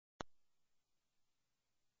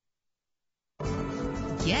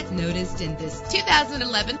get noticed in this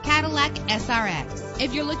 2011 Cadillac SRX.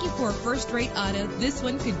 If you're looking for a first-rate auto, this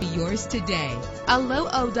one could be yours today. A low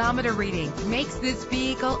odometer reading makes this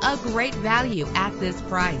vehicle a great value at this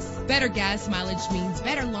price. Better gas mileage means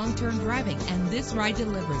better long-term driving, and this ride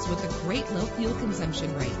delivers with a great low fuel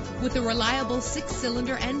consumption rate. With a reliable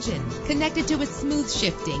 6-cylinder engine connected to a smooth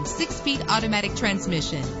shifting 6-speed automatic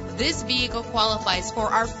transmission, this vehicle qualifies for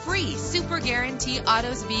our free Super Guarantee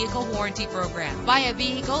Autos Vehicle Warranty Program. Buy a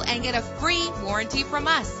vehicle and get a free warranty from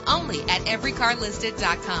us only at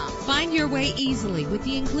everycarlisted.com. Find your way easily with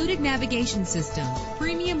the included navigation system.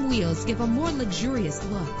 Premium wheels give a more luxurious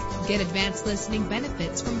look. Get advanced listening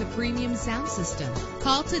benefits from the premium sound system.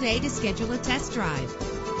 Call today to schedule a test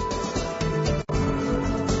drive.